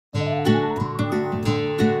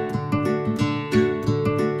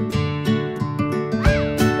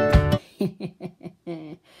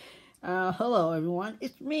Hello everyone,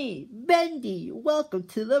 it's me, Bendy. Welcome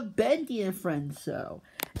to the Bendy and Friends show.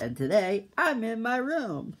 And today, I'm in my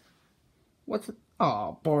room.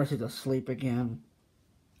 Oh, Boris is asleep again.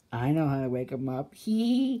 I know how to wake him up.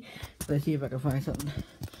 Let's see if I can find something.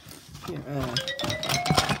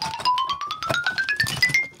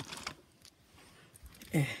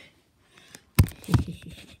 Here,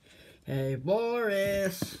 Hey,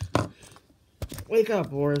 Boris. Wake up,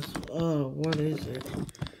 Boris. Oh, what is it?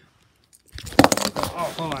 Oh,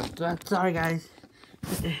 hold on. Sorry, guys.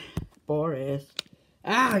 Boris.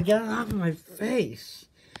 Get it off of my face.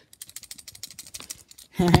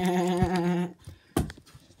 Hey,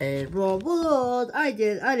 Robot. I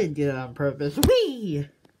didn't do that on purpose. Whee!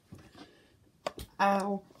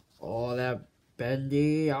 Ow. Oh, that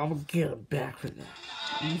Bendy. I'll get him back for that.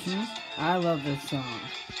 I love this song.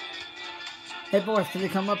 Hey, Boris, can you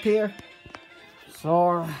come up here?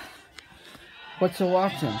 So, what you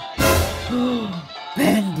watching?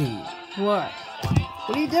 Bendy! What?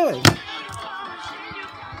 What are you doing?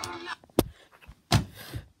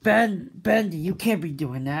 Bendy, you can't be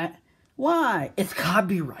doing that. Why? It's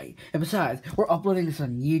copyright. And besides, we're uploading this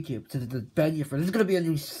on YouTube to the Bendy Friends. This is gonna be a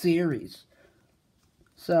new series.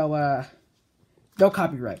 So, no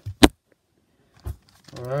copyright.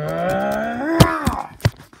 Oh,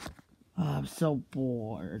 I'm so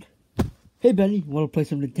bored. Hey, Bendy, wanna play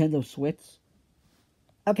some Nintendo Switch?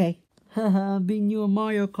 Okay. Haha, being you a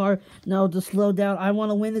Mario Kart. No, just slow down. I want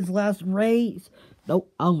to win this last race.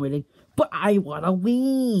 Nope, I'm winning. But I want to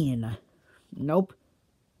win. Nope.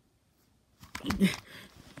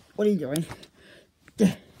 What are you doing?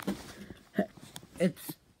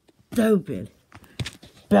 It's stupid.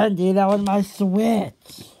 Bendy, that was my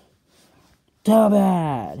Switch. Too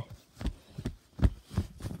bad.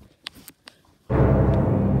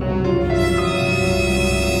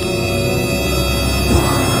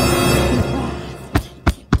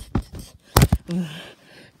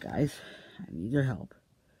 Guys, I need your help.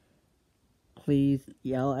 Please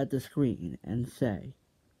yell at the screen and say,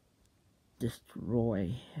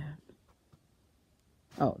 destroy him.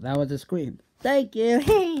 Oh, that was a scream. Thank you.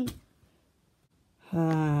 Hey.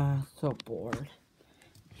 So bored.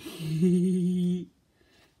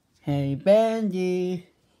 Hey, Bendy.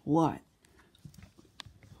 What?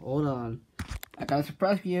 Hold on. I gotta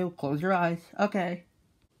surprise you. Close your eyes. Okay.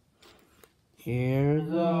 Here's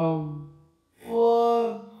a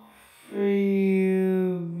book for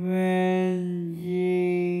you, Bendy.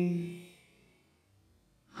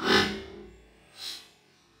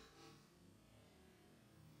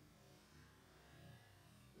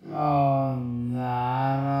 Oh,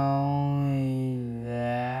 not only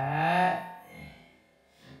that.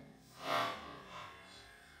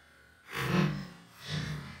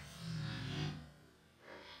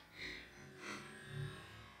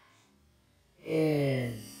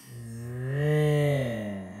 Is this?